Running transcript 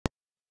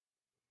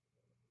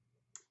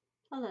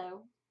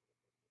Hello,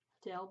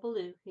 Del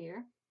Ballou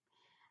here.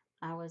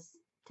 I was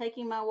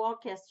taking my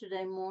walk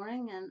yesterday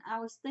morning and I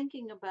was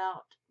thinking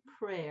about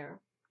prayer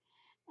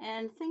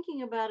and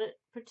thinking about it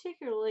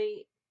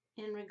particularly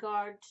in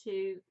regard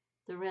to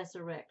the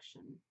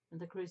resurrection,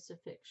 the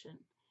crucifixion,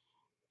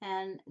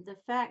 and the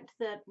fact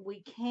that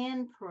we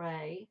can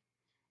pray,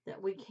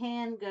 that we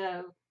can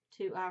go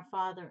to our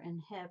Father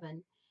in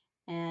heaven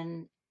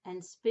and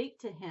speak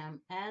to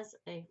him as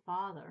a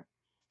father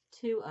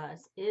to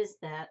us is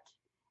that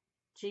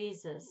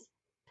Jesus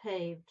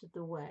paved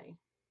the way.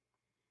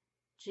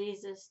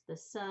 Jesus, the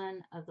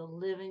Son of the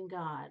living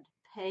God,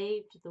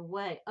 paved the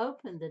way,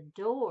 opened the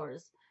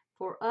doors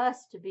for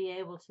us to be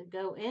able to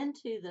go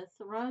into the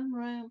throne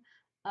room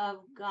of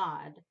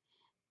God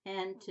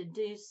and to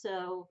do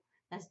so,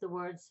 as the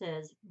word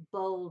says,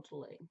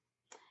 boldly.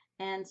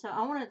 And so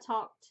I want to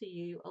talk to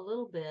you a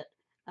little bit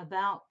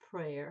about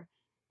prayer.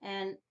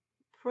 And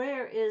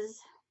prayer is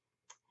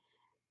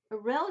a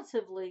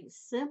relatively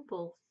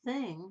simple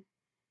thing,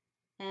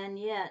 and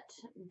yet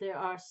there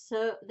are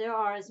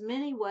as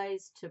many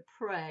ways to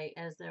pray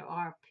as there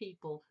are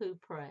people who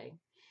pray.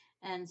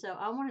 And so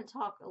I want to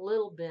talk a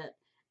little bit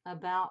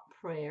about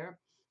prayer.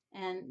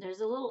 And there's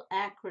a little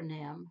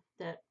acronym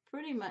that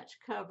pretty much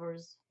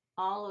covers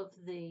all of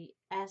the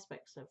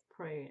aspects of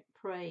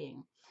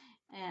praying.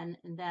 And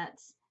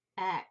that's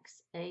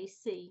ACTS,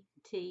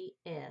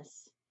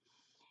 ACTS.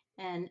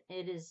 And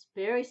it is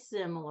very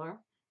similar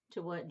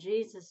to what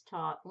Jesus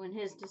taught when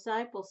his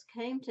disciples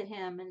came to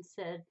him and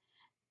said,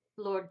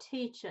 Lord,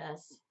 teach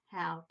us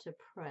how to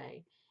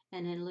pray.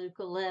 And in Luke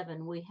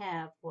 11, we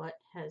have what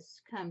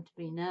has come to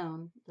be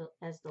known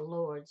as the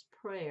Lord's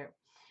Prayer.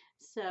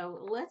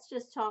 So let's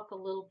just talk a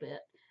little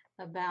bit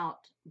about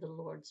the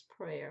Lord's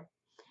Prayer.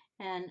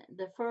 And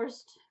the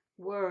first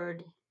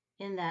word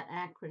in that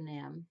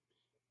acronym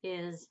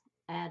is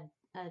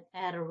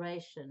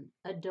adoration,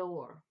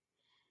 adore.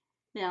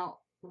 Now,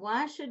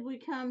 why should we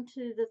come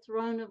to the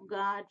throne of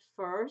God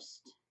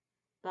first?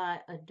 By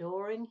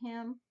adoring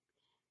him?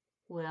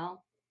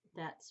 Well,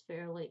 that's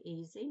fairly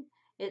easy.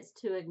 It's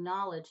to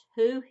acknowledge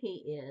who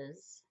he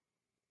is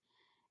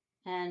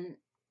and,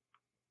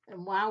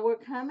 why we're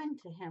coming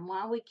to him,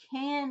 why we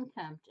can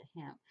come to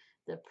him,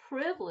 the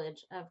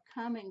privilege of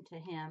coming to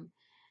him.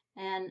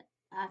 And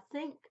I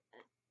think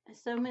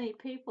so many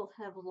people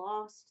have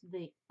lost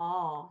the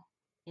awe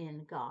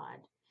in God,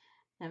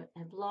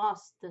 have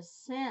lost the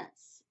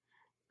sense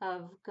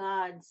of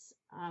God's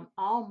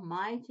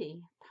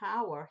almighty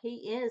power.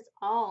 He is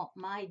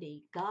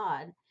almighty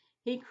God.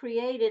 He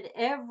created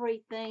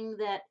everything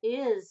that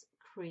is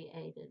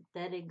created,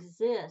 that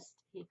exists.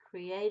 He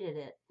created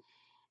it.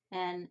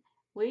 And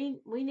we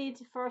need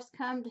to first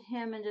come to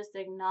him and just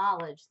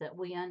acknowledge that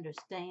we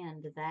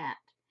understand that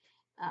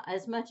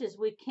as much as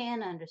we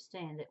can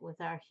understand it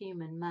with our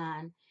human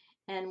mind.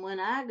 And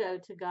when I go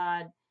to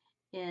God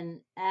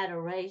in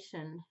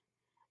adoration,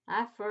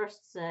 I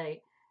first say,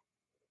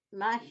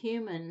 my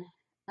human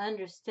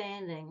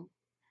understanding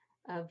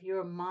of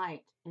your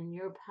might and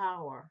your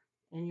power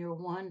and your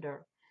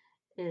wonder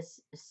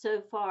is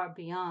so far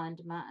beyond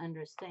my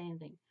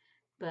understanding.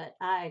 But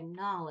I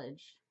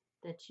acknowledge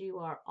that you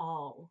are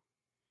all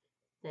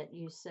that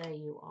you say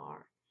you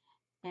are.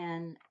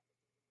 And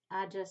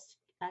I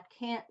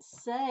can't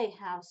say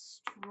how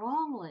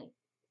strongly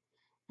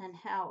and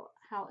how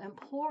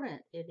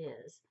important it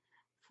is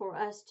for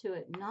us to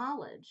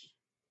acknowledge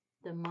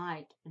the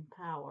might and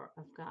power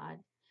of God.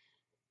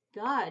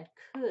 God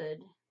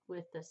could,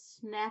 with the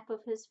snap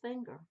of his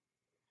finger,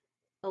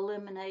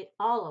 eliminate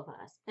all of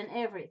us and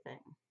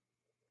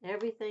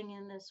everything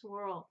in this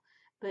world.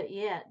 But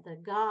yet, the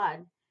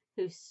God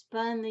who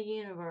spun the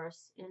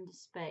universe into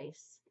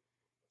space,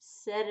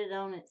 set it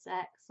on its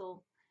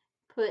axle,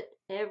 put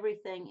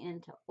everything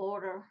into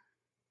order,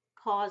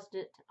 caused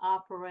it to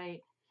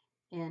operate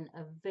in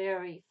a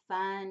very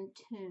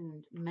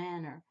fine-tuned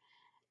manner.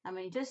 I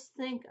mean, just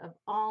think of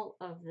all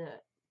of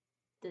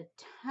the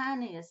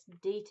tiniest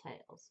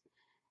details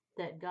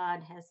that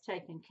God has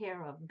taken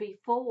care of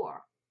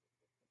before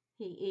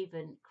he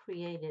even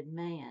created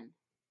man,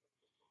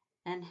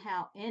 and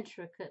how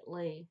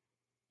intricately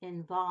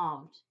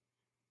involved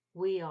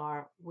we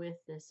are with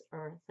this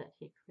earth that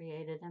he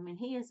created. I mean,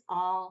 he is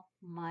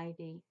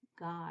Almighty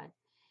God.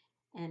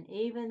 And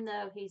even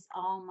though he's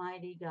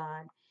Almighty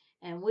God,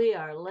 and we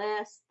are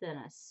less than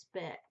a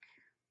speck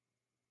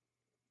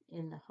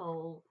in the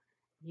whole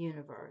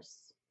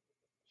universe,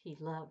 he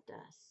loved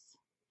us.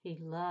 He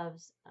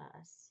loves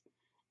us.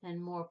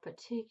 And more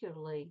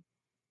particularly,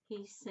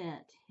 he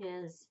sent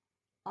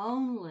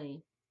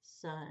only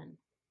son,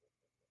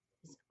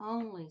 his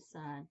only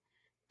son,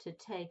 to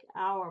take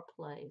our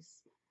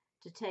place,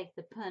 to take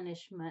the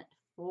punishment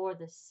for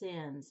the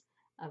sins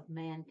of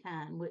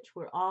mankind, which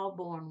we're all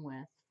born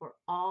with, for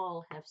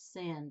all have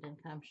sinned and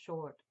come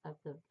short of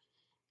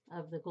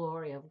the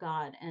glory of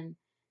God. And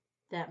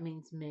that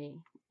means me,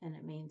 and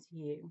it means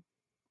you.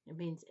 It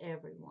means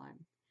everyone.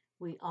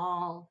 We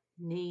all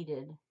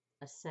needed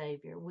a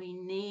Savior. We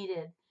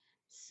needed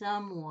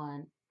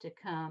someone to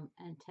come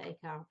and take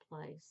our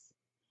place.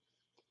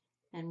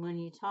 And when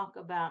you talk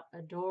about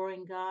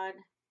adoring God,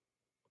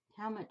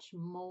 how much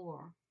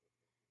more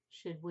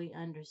should we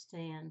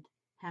understand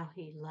how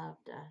he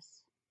loved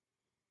us?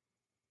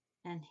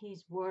 And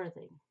he's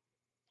worthy.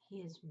 He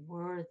is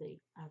worthy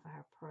of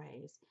our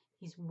praise.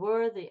 He's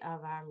worthy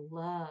of our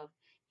love.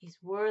 He's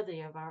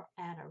worthy of our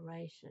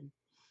adoration.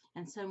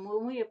 And so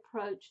when we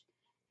approach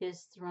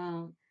his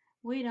throne,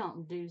 we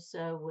don't do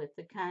so with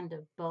the kind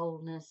of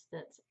boldness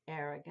that's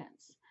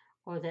arrogance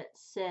or that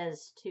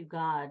says to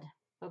God,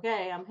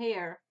 okay, I'm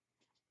here.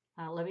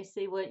 Let me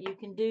see what you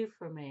can do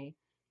for me.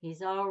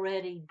 He's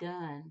already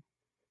done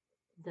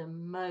the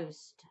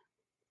most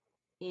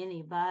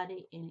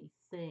anybody,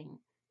 anything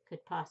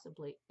could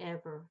possibly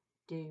ever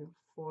do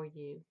for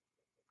you,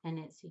 and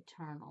it's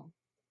eternal.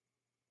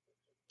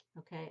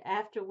 Okay,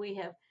 after we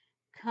have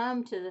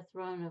come to the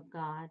throne of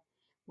God,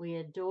 we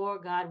adore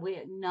God, we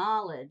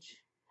acknowledge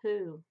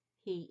who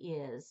he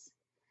is,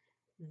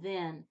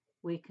 then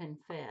we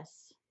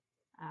confess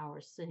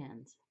our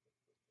sins.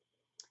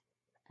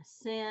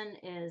 Sin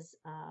is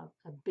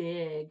a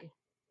big,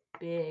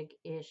 big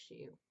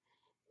issue,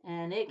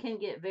 and it can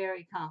get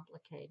very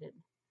complicated,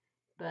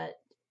 but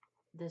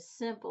the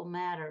simple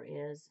matter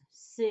is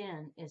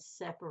sin is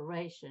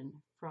separation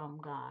from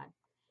God.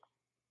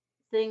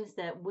 Things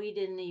that we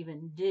didn't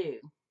even do,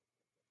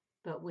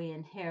 but we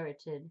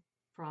inherited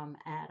from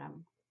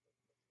Adam,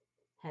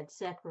 had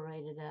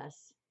separated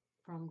us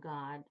from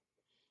God.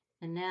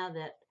 And now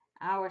that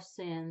our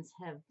sins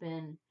have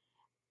been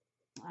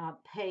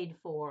paid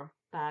for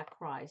by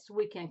Christ,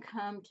 we can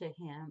come to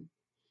him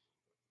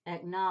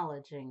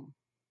acknowledging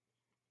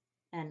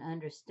and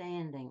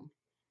understanding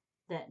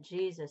that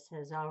Jesus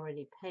has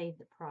already paid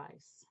the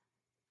price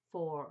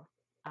for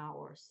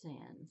our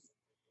sins.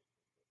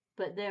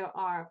 But there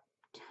are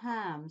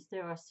times,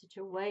 there are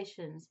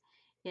situations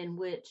in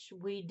which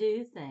we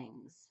do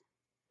things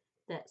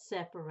that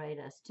separate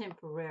us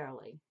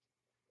temporarily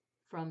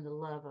from the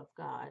love of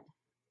God.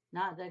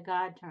 Not that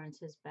God turns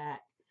his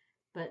back,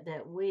 but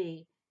that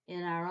we,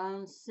 in our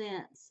own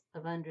sense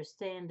of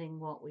understanding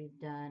what we've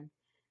done,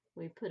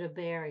 we put a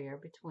barrier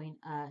between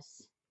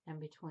us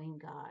and between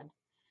God.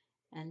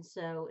 And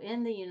so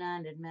in the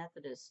United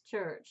Methodist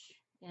Church,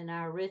 in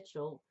our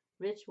ritual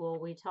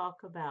we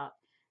talk about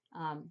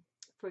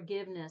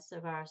forgiveness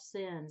of our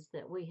sins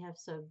that we have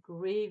so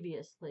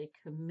grievously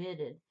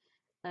committed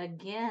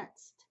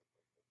against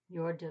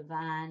your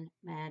divine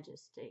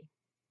majesty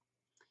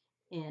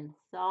in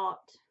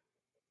thought,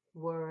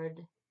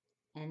 word,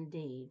 and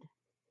deed.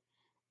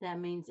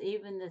 That means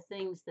even the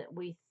things that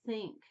we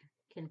think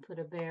can put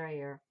a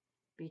barrier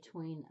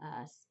between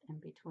us and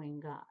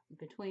between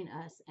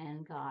us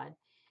and God.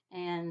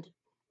 And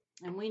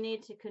we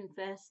need to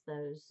confess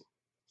those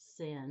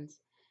sins.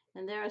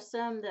 And there are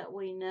some that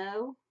we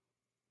know,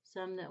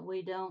 some that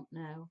we don't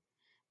know.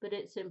 But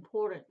it's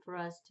important for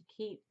us to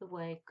keep the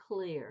way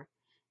clear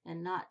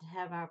and not to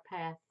have our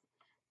path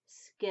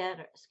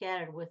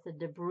scattered with the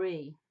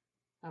debris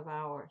of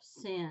our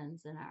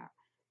sins and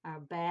our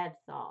bad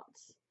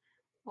thoughts,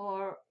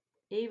 or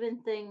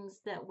even things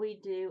that we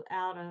do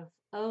out of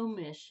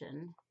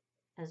omission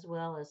as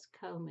well as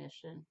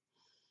commission.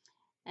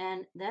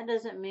 And that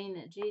doesn't mean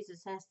that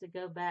Jesus has to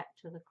go back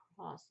to the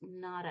cross,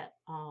 not at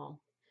all.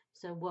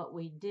 So what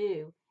we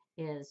do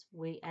is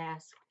we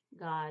ask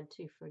God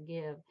to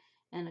forgive.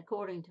 And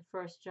according to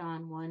 1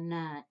 John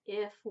 1:9,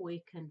 if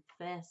we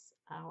confess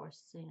our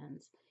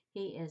sins,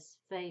 he is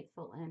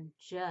faithful and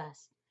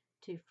just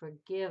to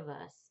forgive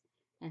us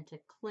and to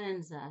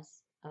cleanse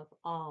us of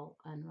all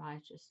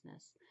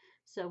unrighteousness.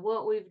 So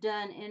what we've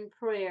done in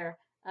prayer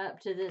up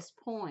to this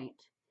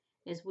point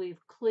is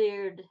we've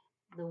cleared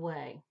the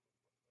way.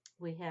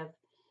 We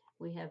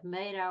have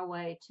made our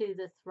way to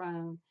the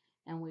throne,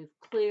 and we've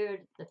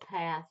cleared the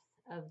path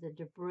of the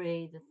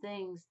debris, the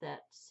things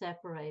that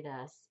separate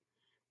us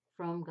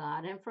from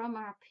God and from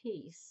our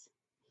peace.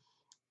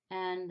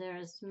 And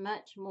there's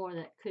much more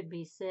that could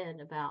be said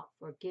about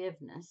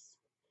forgiveness,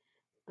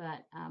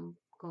 but I'm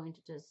going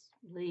to just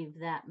leave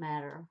that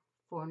matter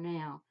for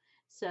now.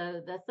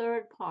 So the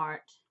third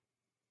part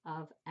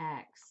of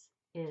Acts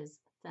is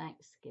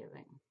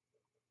thanksgiving.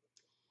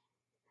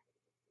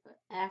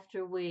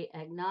 After we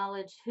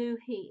acknowledge who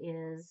he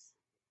is,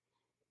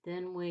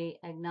 then we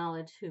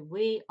acknowledge who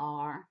we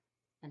are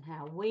and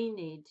how we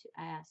need to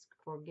ask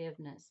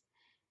forgiveness.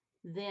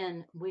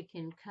 Then we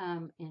can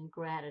come in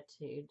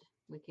gratitude.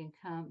 We can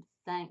come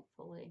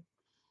thankfully.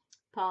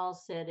 Paul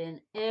said, in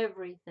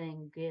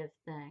everything give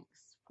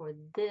thanks, for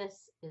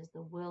this is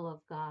the will of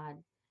God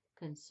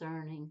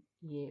concerning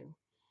you.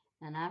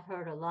 And I've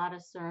heard a lot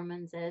of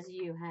sermons, as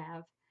you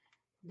have,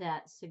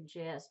 that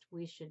suggest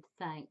we should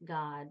thank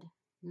God,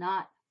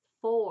 not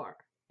for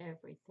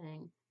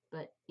everything,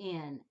 but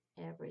in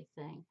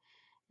everything.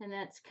 And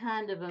that's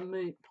kind of a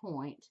moot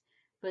point.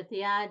 But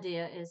the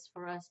idea is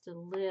for us to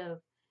live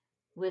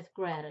with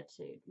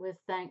gratitude, with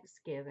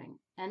thanksgiving,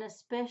 and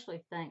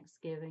especially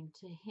thanksgiving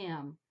to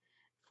him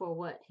for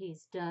what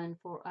he's done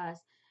for us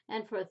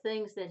and for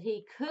things that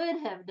he could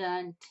have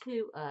done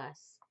to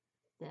us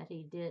that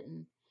he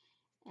didn't.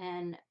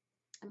 And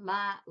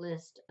My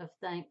list of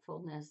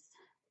thankfulness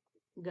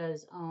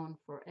goes on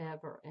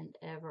forever and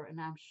ever, and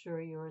I'm sure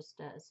yours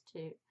does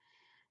too.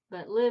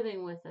 But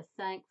living with a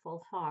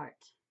thankful heart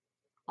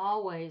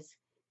always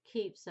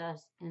keeps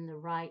us in the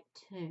right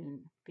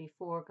tune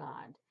before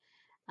God.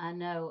 I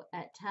know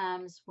at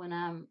times when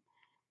I'm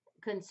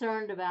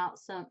concerned about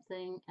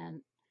something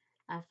and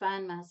I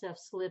find myself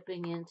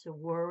slipping into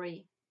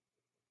worry,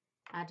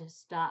 I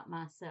just stop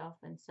myself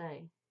and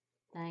say,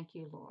 "Thank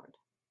you, Lord."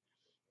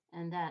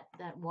 And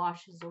that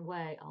washes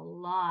away a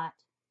lot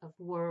of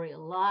worry, a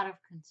lot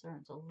of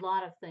concerns, a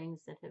lot of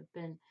things that have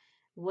been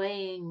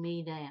weighing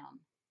me down.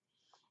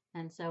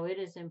 And so it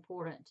is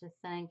important to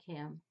thank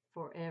Him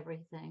for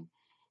everything.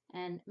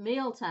 And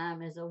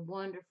mealtime is a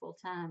wonderful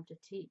time to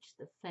teach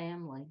the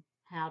family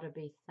how to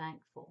be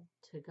thankful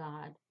to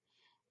God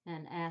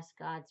and ask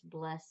God's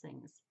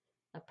blessings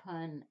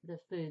upon the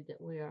food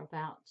that we are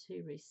about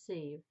to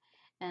receive.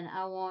 And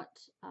I want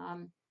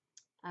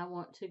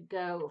to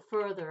go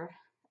further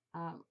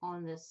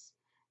on this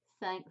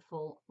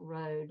thankful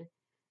road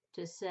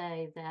to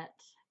say that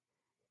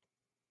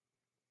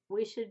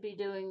we should be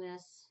doing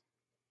this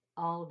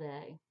all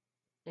day,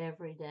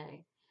 every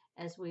day,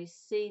 as we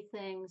see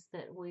things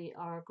that we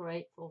are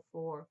grateful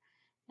for.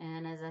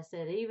 And as I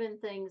said, even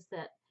things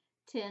that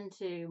tend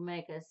to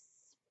make us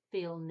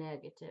feel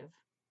negative,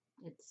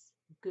 it's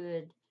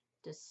good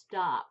to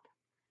stop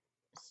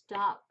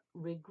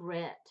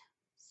regret,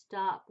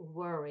 stop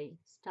worry,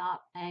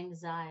 stop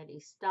anxiety,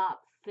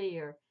 stop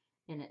fear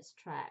in its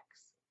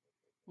tracks.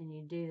 And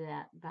you do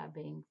that by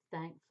being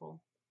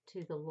thankful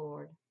to the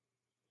Lord.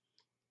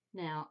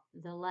 Now,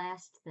 the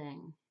last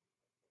thing,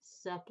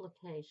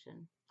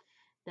 supplication.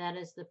 That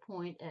is the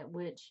point at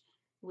which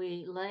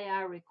we lay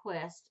our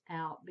request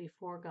out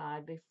before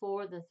God,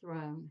 before the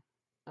throne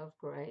of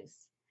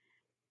grace.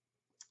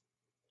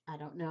 I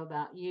don't know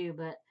about you,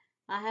 but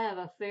I have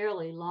a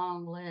fairly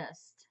long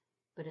list,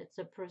 but it's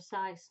a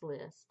precise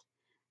list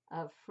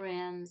of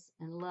friends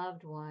and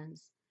loved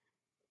ones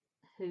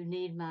who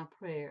need my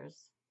prayers.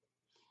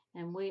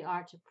 And we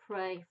are to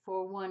pray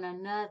for one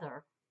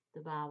another,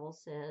 the Bible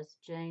says,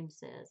 James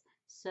says,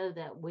 so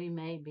that we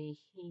may be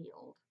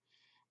healed.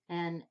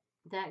 And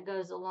that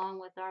goes along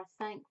with our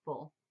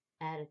thankful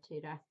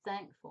attitude, our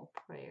thankful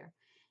prayer,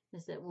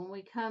 is that when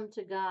we come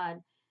to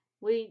God,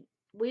 we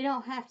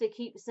don't have to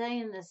keep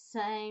saying the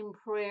same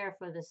prayer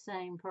for the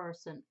same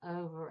person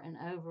over and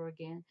over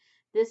again.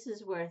 This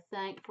is where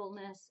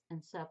thankfulness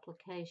and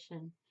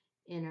supplication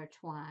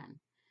intertwine.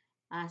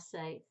 I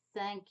say,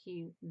 thank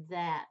you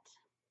that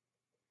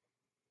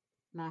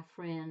my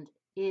friend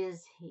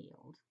is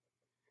healed.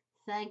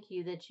 Thank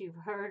you that you've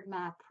heard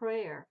my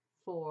prayer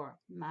for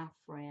my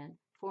friend,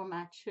 for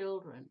my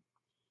children,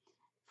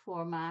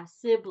 for my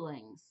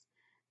siblings,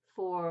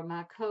 for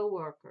my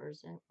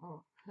coworkers,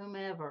 or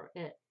whomever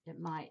it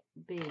might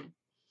be.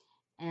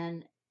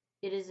 And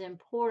it is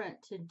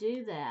important to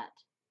do that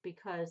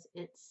because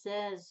it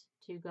says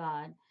to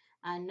God,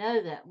 I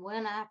know that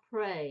when I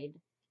prayed,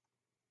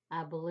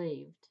 I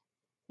believed.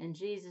 And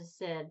Jesus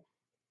said,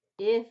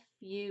 if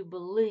you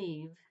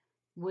believe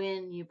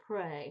when you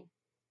pray,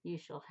 you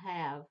shall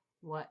have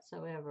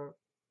whatsoever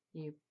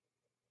you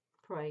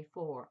pray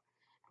for,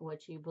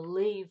 what you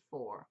believe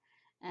for.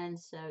 And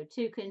so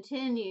to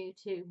continue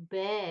to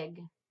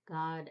beg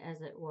God,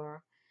 as it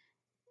were,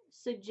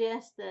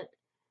 suggests that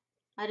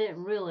I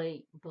didn't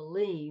really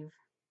believe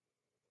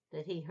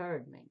that He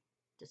heard me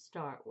to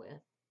start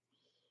with.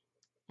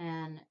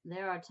 And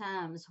there are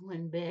times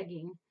when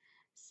begging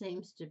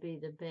seems to be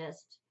the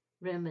best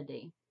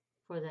remedy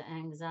for the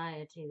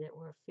anxiety that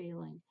we're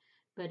feeling.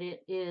 But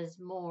it is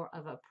more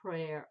of a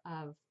prayer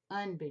of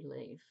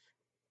unbelief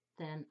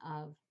than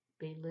of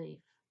belief.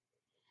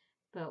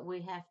 But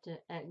we have to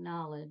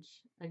acknowledge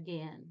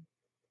again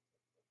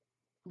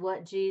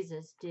what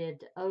Jesus did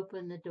to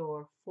open the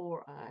door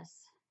for us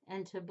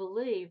and to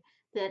believe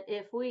that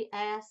if we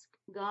ask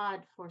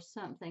God for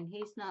something,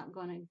 He's not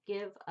going to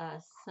give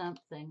us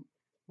something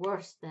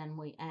worse than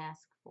we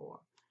ask for.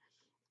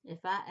 If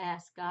I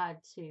ask God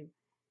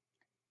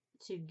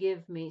to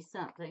give me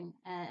something,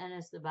 and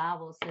as the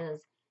Bible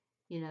says,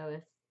 you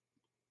know,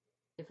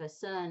 if a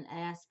son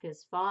asks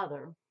his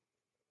father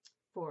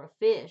for a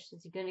fish,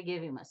 is he going to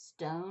give him a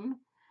stone?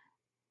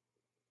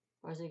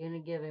 Or is he going to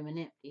give him an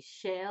empty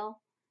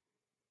shell?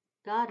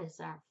 God is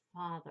our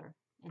Father,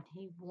 and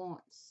He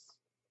wants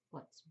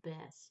what's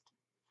best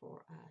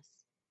for us.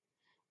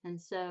 And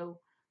so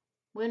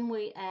when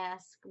we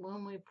ask,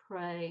 when we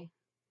pray,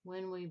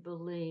 when we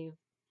believe,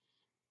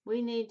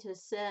 we need to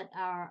set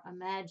our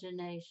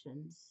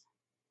imaginations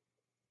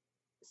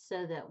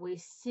so that we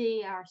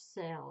see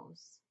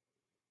ourselves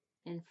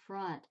in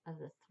front of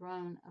the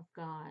throne of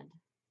God,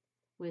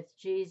 with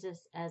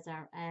Jesus as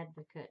our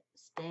advocate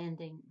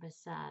standing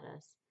beside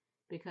us,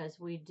 because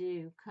we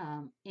do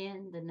come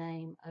in the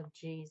name of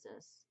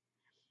Jesus.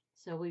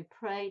 So we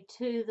pray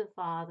to the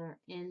Father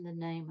in the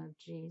name of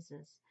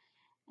Jesus.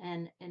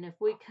 And if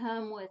we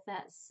come with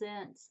that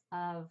sense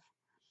of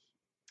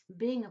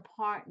being a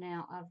part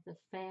now of the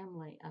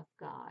family of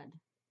God,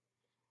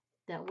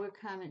 that we're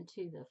coming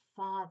to the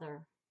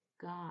Father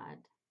God,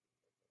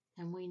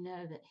 and we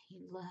know that He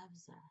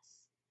loves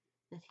us,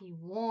 that He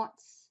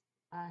wants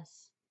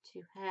us to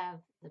have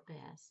the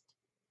best.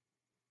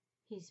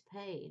 He's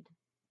paid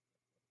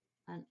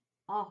an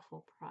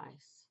awful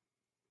price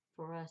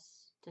for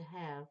us to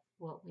have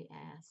what we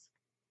ask.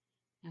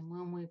 And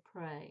when we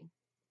pray,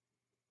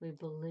 we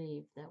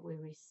believe that we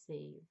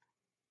receive.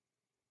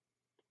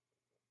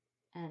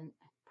 And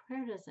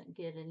prayer doesn't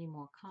get any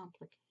more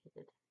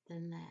complicated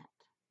than that.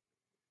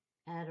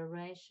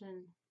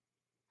 Adoration,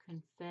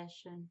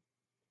 confession,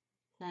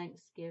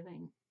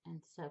 thanksgiving, and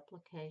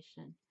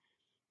supplication.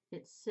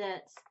 It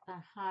sets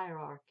a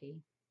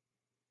hierarchy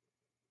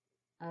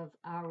of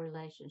our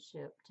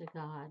relationship to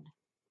God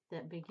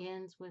that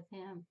begins with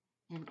Him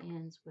and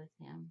ends with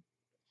Him.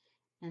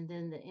 And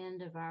then the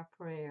end of our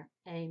prayer,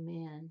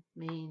 Amen,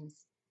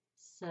 means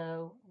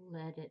so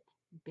let it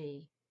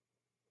be.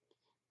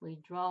 We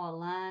draw a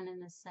line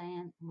in the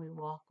sand and we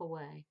walk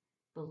away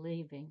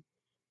believing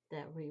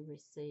that we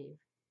receive.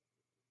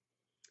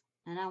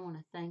 And I want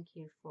to thank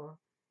you for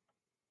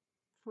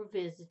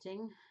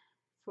visiting,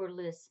 for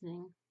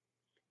listening.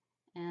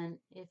 And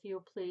if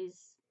you'll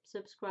please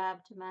subscribe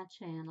to my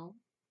channel.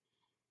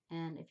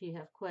 And if you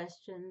have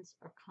questions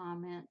or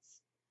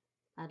comments,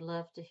 I'd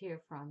love to hear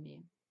from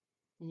you.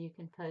 And you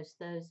can post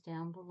those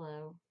down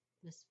below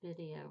this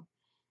video.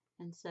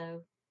 And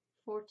so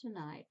for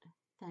tonight,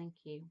 thank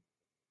you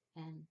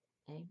and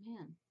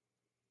amen.